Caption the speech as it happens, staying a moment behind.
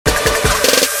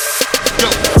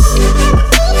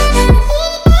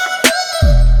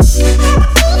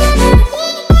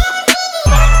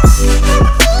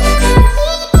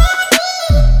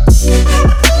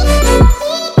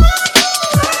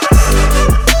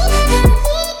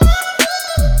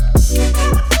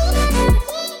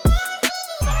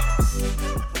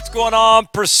going on?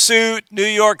 Pursuit, New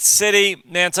York City.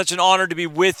 Man, such an honor to be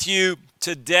with you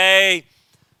today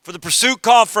for the Pursuit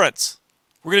Conference.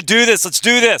 We're going to do this. Let's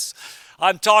do this.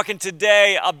 I'm talking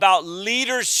today about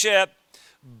leadership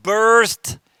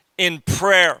birthed in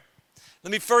prayer.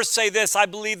 Let me first say this. I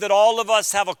believe that all of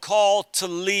us have a call to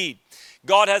lead.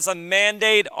 God has a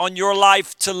mandate on your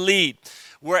life to lead.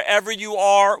 Wherever you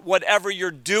are, whatever you're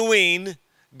doing,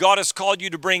 God has called you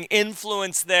to bring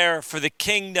influence there for the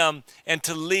kingdom and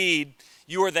to lead.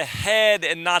 You are the head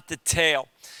and not the tail.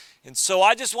 And so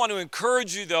I just want to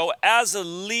encourage you, though, as a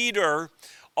leader,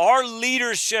 our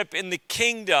leadership in the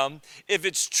kingdom, if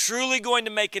it's truly going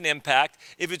to make an impact,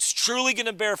 if it's truly going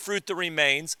to bear fruit that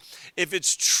remains, if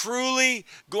it's truly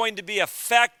going to be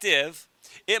effective,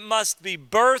 it must be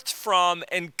birthed from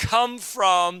and come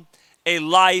from a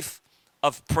life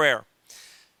of prayer.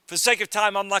 For the sake of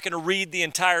time, I'm not going to read the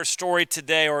entire story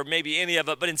today or maybe any of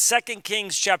it, but in 2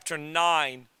 Kings chapter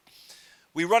 9,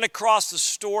 we run across the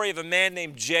story of a man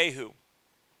named Jehu.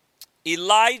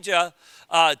 Elijah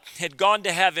had gone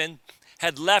to heaven,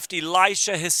 had left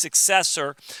Elisha, his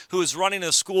successor, who was running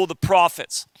a school of the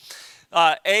prophets.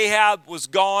 Ahab was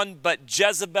gone, but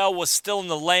Jezebel was still in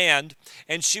the land,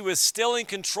 and she was still in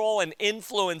control and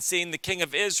influencing the king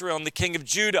of Israel and the king of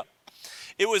Judah.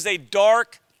 It was a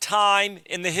dark time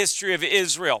in the history of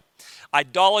Israel.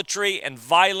 Idolatry and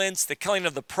violence, the killing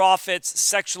of the prophets,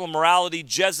 sexual immorality,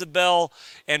 Jezebel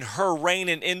and her reign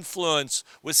and influence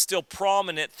was still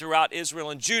prominent throughout Israel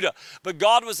and Judah. But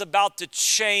God was about to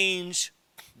change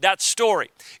that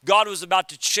story. God was about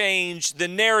to change the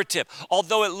narrative.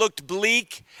 Although it looked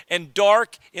bleak and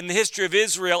dark in the history of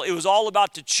Israel, it was all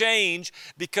about to change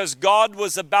because God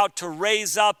was about to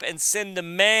raise up and send a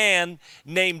man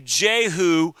named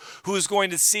Jehu who was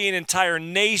going to see an entire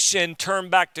nation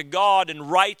turn back to God and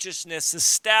righteousness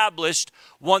established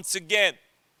once again.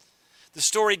 The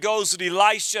story goes that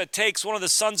Elisha takes one of the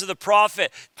sons of the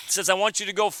prophet, says, I want you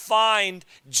to go find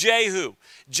Jehu.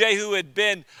 Jehu had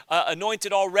been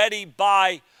anointed already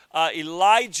by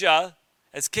Elijah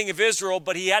as king of Israel,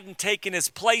 but he hadn't taken his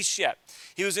place yet.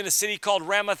 He was in a city called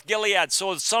Ramoth Gilead.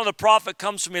 So the son of the prophet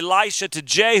comes from Elisha to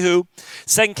Jehu,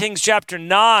 2 Kings chapter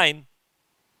 9,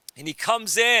 and he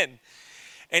comes in.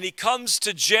 And he comes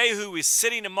to Jehu, he's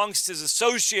sitting amongst his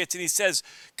associates, and he says,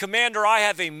 Commander, I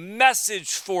have a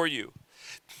message for you.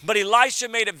 But Elisha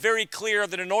made it very clear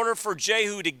that in order for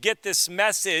Jehu to get this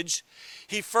message,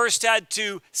 he first had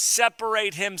to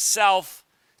separate himself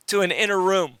to an inner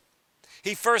room.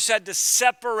 He first had to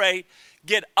separate,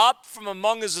 get up from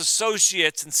among his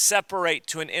associates and separate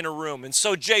to an inner room. And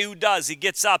so Jehu does. He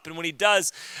gets up, and when he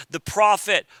does, the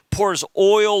prophet pours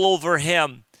oil over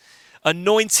him,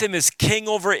 anoints him as king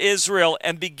over Israel,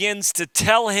 and begins to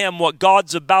tell him what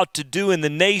God's about to do in the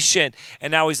nation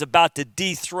and how he's about to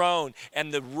dethrone,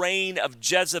 and the reign of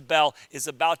Jezebel is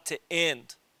about to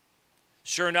end.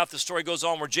 Sure enough, the story goes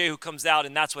on where Jehu comes out,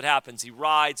 and that's what happens. He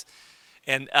rides,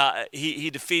 and he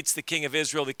defeats the king of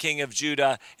Israel, the king of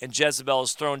Judah, and Jezebel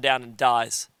is thrown down and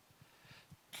dies.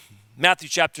 Matthew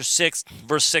chapter 6,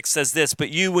 verse 6 says this, But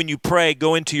you, when you pray,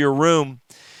 go into your room,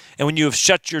 and when you have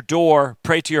shut your door,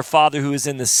 pray to your Father who is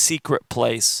in the secret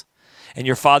place, and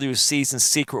your Father who sees in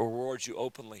secret will reward you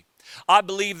openly. I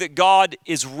believe that God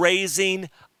is raising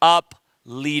up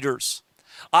leaders.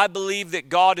 I believe that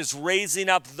God is raising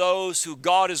up those who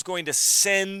God is going to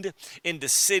send into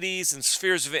cities and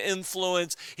spheres of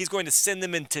influence. He's going to send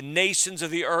them into nations of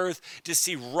the earth to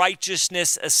see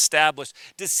righteousness established,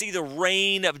 to see the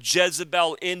reign of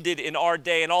Jezebel ended in our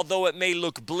day. And although it may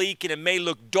look bleak and it may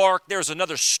look dark, there's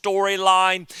another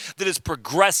storyline that is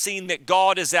progressing that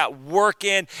God is at work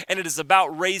in, and it is about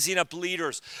raising up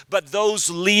leaders. But those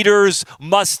leaders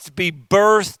must be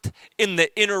birthed in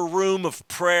the inner room of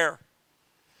prayer.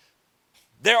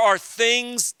 There are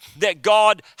things that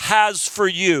God has for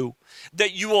you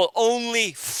that you will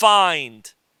only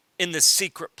find in the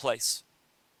secret place.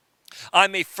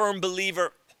 I'm a firm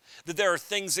believer that there are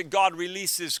things that God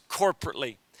releases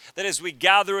corporately, that as we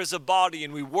gather as a body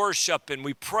and we worship and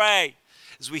we pray,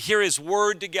 as we hear his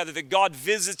word together, that God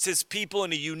visits his people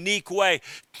in a unique way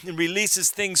and releases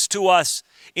things to us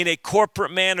in a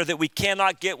corporate manner that we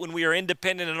cannot get when we are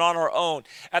independent and on our own.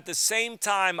 At the same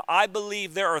time, I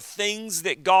believe there are things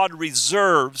that God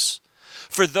reserves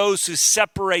for those who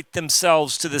separate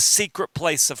themselves to the secret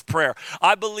place of prayer.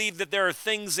 I believe that there are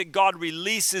things that God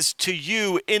releases to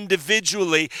you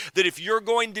individually, that if you're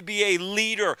going to be a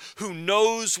leader who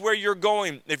knows where you're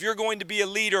going, if you're going to be a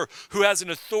leader who has an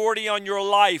authority on your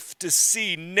life to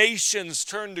see nations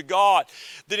turn to God,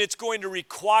 then it's going to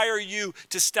require you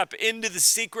to step into the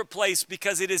secret place,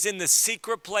 because it is in the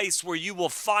secret place where you will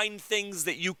find things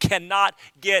that you cannot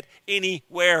get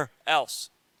anywhere else.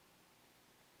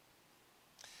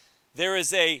 There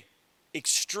is a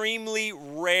extremely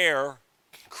rare,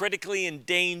 critically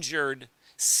endangered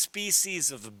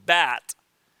species of bat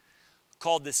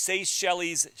called the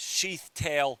Seychelles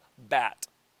sheath-tail bat.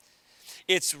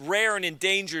 It's rare and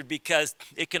endangered because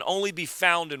it can only be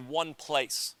found in one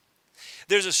place.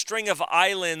 There's a string of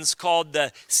islands called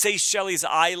the Seychelles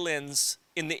Islands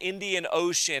in the Indian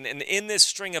Ocean, and in this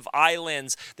string of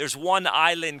islands, there's one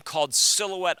island called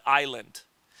Silhouette Island.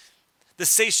 The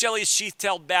Seychelles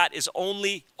sheath-tailed bat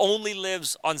only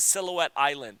lives on Silhouette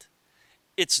Island.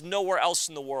 It's nowhere else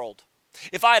in the world.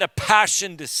 If I had a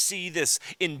passion to see this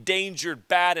endangered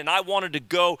bat and I wanted to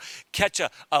go catch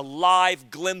a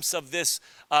live glimpse of this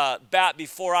bat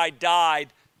before I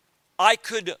died, I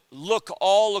could look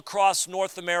all across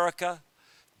North America.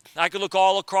 I could look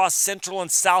all across Central and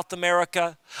South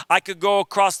America. I could go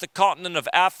across the continent of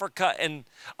Africa, and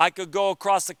I could go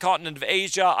across the continent of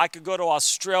Asia. I could go to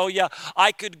Australia.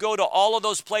 I could go to all of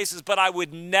those places, but I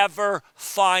would never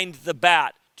find the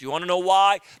bat. Do you want to know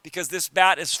why? Because this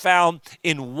bat is found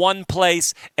in one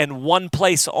place and one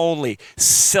place only,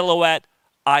 Silhouette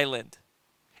Island.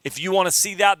 If you want to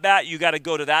see that bat, you got to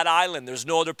go to that island. There's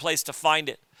no other place to find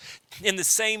it. In the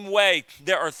same way,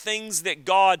 there are things that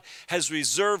God has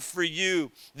reserved for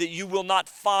you that you will not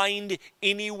find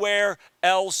anywhere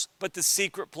else but the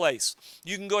secret place.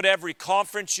 You can go to every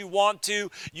conference you want to.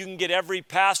 You can get every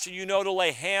pastor you know to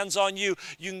lay hands on you.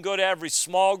 You can go to every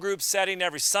small group setting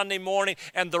every Sunday morning,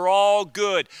 and they're all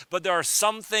good. But there are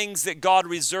some things that God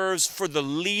reserves for the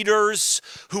leaders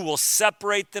who will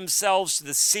separate themselves to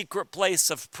the secret place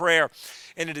of prayer.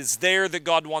 And it is there that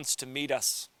God wants to meet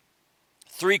us.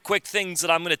 3 quick things that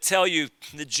I'm going to tell you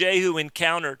that Jehu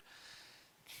encountered.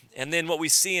 And then what we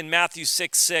see in Matthew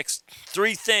 6:6,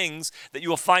 3 things that you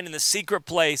will find in the secret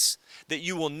place that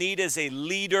you will need as a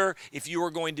leader if you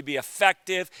are going to be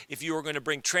effective, if you are going to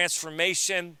bring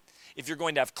transformation, if you're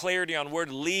going to have clarity on where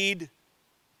to lead,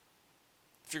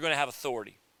 if you're going to have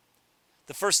authority.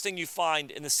 The first thing you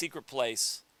find in the secret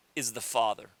place is the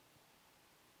Father.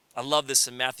 I love this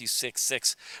in Matthew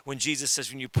 6:6 when Jesus says,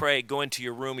 when you pray, go into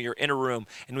your room or your inner room,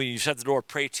 and when you shut the door,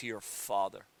 pray to your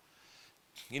Father.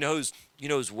 You know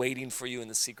who's waiting for you in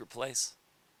the secret place?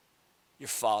 Your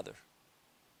Father.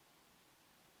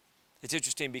 It's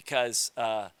interesting because,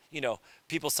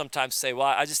 people sometimes say, well,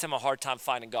 I just have a hard time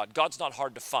finding God. God's not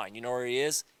hard to find. You know where he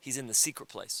is? He's in the secret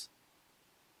place.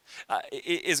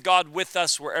 Is God with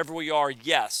us wherever we are?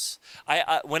 Yes.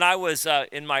 When I was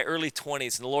in my early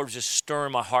 20s and the Lord was just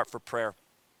stirring my heart for prayer,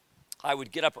 I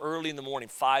would get up early in the morning,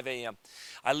 5 a.m.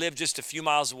 I lived just a few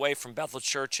miles away from Bethel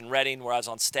Church in Redding where I was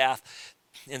on staff.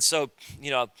 And so,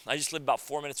 I just lived about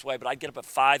 4 minutes away, but I'd get up at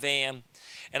 5 a.m.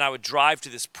 and I would drive to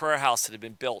this prayer house that had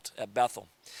been built at Bethel.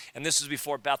 And this was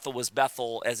before Bethel was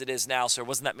Bethel as it is now, so there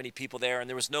wasn't that many people there, and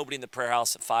there was nobody in the prayer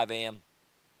house at 5 a.m.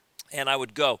 And I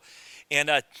would go. And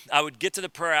I would get to the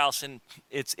prayer house, and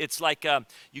it's like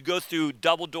you go through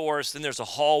double doors, then there's a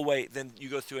hallway, then you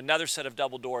go through another set of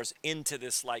double doors into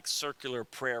this like circular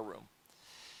prayer room.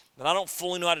 And I don't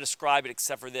fully know how to describe it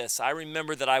except for this. I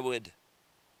remember that I would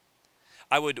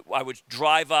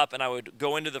drive up, and I would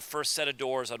go into the first set of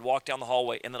doors. I'd walk down the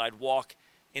hallway, and then I'd walk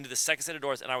into the second set of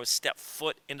doors, and I would step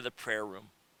foot into the prayer room.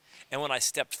 And when I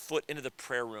stepped foot into the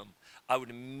prayer room, I would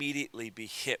immediately be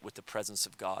hit with the presence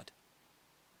of God.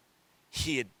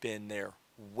 He had been there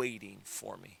waiting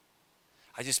for me.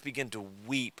 I just began to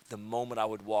weep the moment I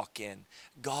would walk in.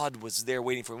 God was there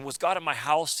waiting for me. Was God in my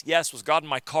house? Yes. Was God in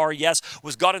my car? Yes.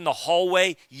 Was God in the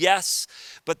hallway? Yes.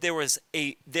 But there was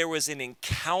an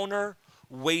encounter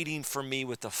waiting for me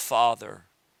with the Father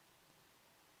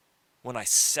when I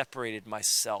separated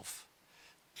myself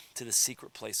to the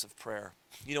secret place of prayer.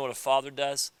 You know what a father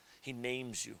does? He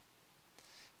names you.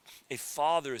 A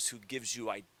father is who gives you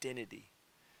identity.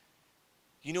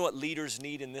 You know what leaders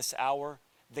need in this hour?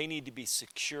 They need to be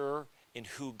secure in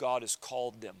who God has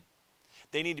called them.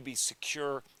 They need to be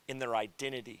secure in their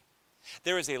identity.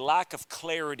 There is a lack of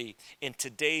clarity in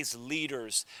today's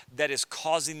leaders that is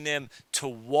causing them to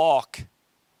walk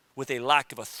with a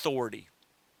lack of authority.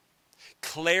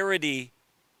 Clarity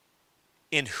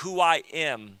in who I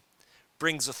am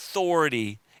brings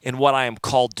authority in what I am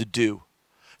called to do.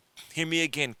 Hear me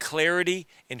again. Clarity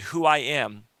in who I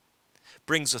am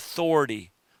brings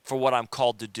authority for what I'm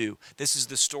called to do. This is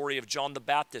the story of John the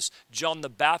Baptist. John the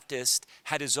Baptist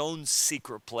had his own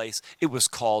secret place. It was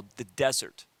called the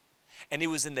desert. And it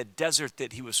was in the desert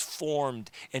that he was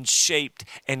formed and shaped,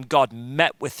 and God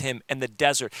met with him in the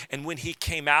desert. And when he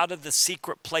came out of the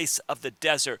secret place of the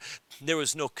desert, there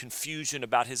was no confusion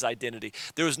about his identity.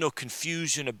 There was no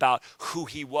confusion about who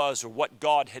he was or what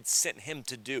God had sent him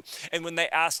to do. And when they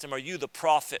asked him, "Are you the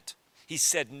prophet?" He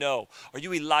said, "No." "Are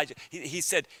you Elijah?" He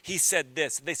said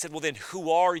this. They said, "Well, then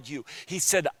who are you?" He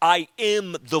said, "I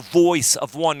am the voice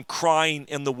of one crying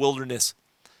in the wilderness,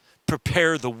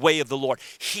 prepare the way of the Lord."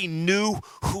 He knew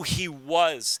who he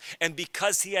was. And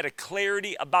because he had a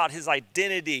clarity about his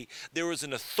identity, there was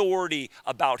an authority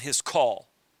about his call.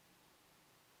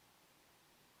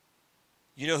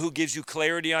 You know who gives you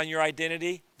clarity on your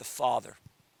identity? The Father.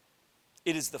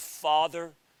 It is the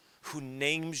Father who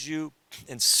names you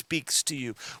and speaks to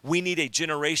you. We need a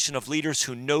generation of leaders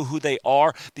who know who they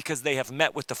are because they have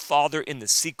met with the Father in the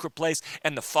secret place,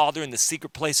 and the Father in the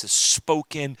secret place has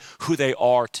spoken who they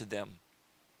are to them.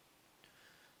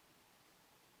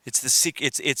 It's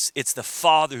the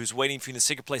Father who's waiting for you in the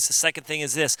secret place. The second thing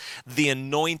is this, the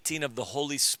anointing of the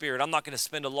Holy Spirit. I'm not going to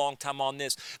spend a long time on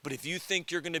this, but if you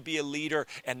think you're going to be a leader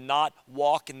and not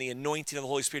walk in the anointing of the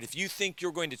Holy Spirit, if you think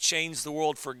you're going to change the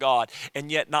world for God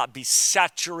and yet not be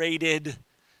saturated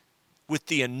with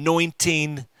the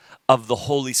anointing of the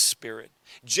Holy Spirit.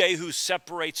 Jehu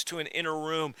separates to an inner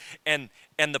room, and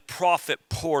the prophet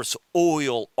pours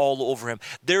oil all over him.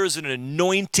 There is an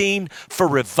anointing for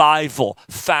revival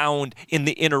found in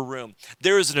the inner room.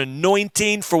 There is an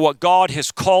anointing for what God has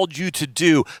called you to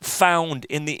do found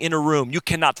in the inner room. You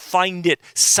cannot find it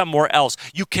somewhere else.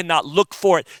 You cannot look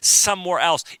for it somewhere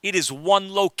else. It is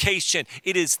one location.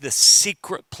 It is the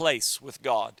secret place with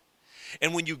God.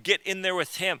 And when you get in there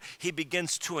with him, he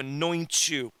begins to anoint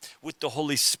you with the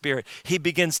Holy Spirit. He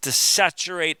begins to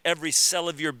saturate every cell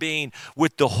of your being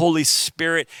with the Holy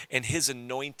Spirit and his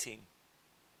anointing.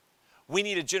 We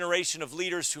need a generation of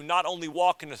leaders who not only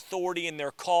walk in authority in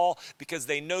their call because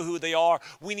they know who they are.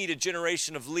 We need a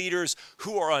generation of leaders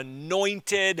who are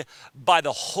anointed by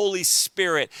the Holy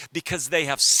Spirit because they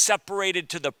have separated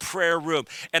to the prayer room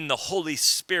and the Holy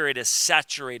Spirit has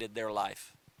saturated their life.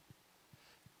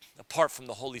 Apart from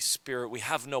the Holy Spirit, we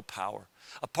have no power.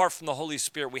 Apart from the Holy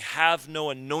Spirit, we have no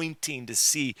anointing to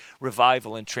see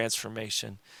revival and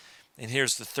transformation. And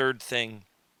here's the third thing.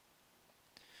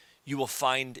 You will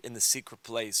find in the secret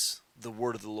place the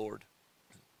word of the Lord.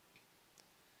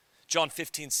 John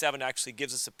 15:7 actually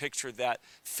gives us a picture that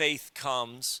faith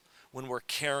comes when we're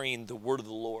carrying the word of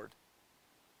the Lord.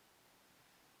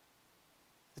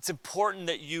 It's important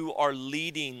that you are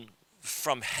leading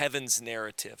from heaven's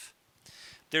narrative.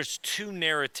 There's two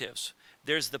narratives.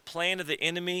 There's the plan of the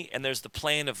enemy and there's the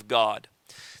plan of God.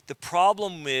 The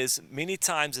problem is many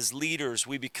times as leaders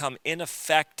we become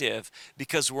ineffective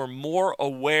because we're more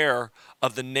aware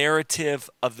of the narrative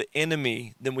of the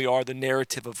enemy than we are the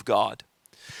narrative of God.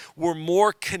 We're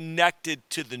more connected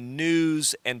to the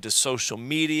news and to social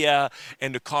media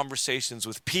and to conversations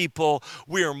with people.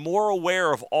 We are more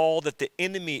aware of all that the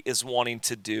enemy is wanting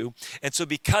to do. And so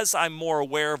because I'm more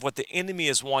aware of what the enemy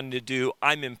is wanting to do,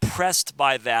 I'm impressed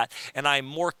by that and I'm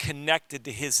more connected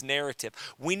to his narrative.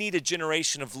 We need a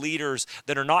generation of leaders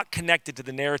that are not connected to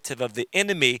the narrative of the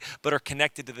enemy, but are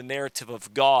connected to the narrative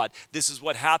of God. This is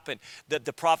what happened. That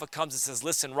the prophet comes and says,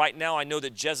 listen, right now I know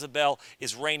that Jezebel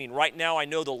is reigning. Right now I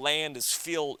know the land is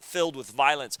filled with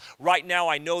violence. Right now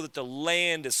I know that the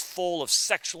land is full of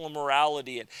sexual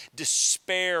immorality and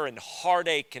despair and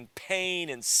heartache and pain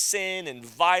and sin and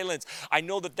violence. I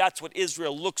know that that's what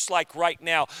Israel looks like right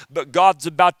now, but God's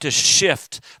about to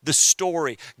shift the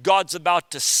story. God's about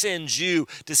to send you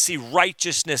to see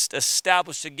righteousness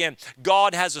established again.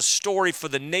 God has a story for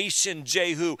the nation,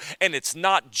 Jehu, and it's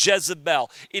not Jezebel.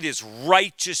 It is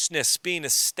righteousness being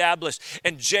established.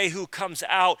 And Jehu comes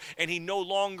out and he no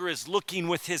longer is looking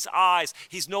with his eyes.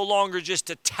 He's no longer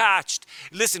just attached.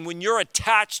 Listen, when you're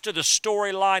attached to the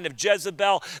storyline of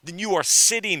Jezebel, then you are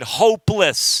sitting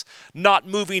hopeless, not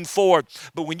moving forward.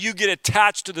 But when you get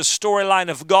attached to the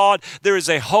storyline of God, there is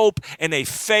a hope and a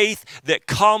faith that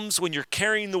comes when you're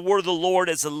carrying the word of the Lord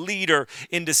as a leader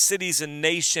into cities and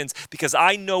nations, because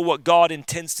I know what God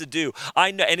intends to do.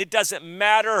 I know, and it doesn't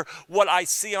matter what I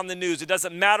see on the news. It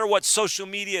doesn't matter what social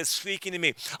media is speaking to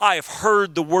me. I have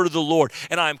heard the word of the Lord,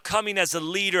 and I'm coming as a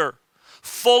leader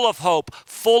full of hope,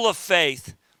 full of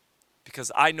faith,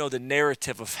 because I know the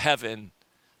narrative of heaven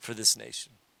for this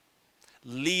nation.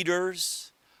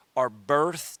 Leaders are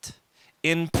birthed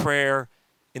in prayer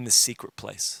in the secret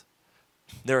place.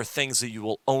 there are things that you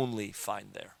will only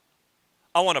find there.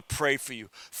 I want to pray for you.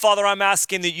 Father, I'm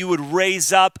asking that you would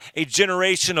raise up a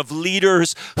generation of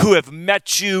leaders who have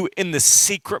met you in the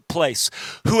secret place,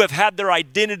 who have had their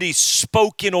identity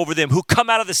spoken over them, who come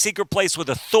out of the secret place with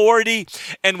authority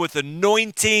and with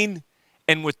anointing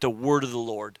and with the word of the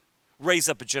Lord. Raise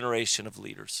up a generation of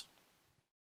leaders.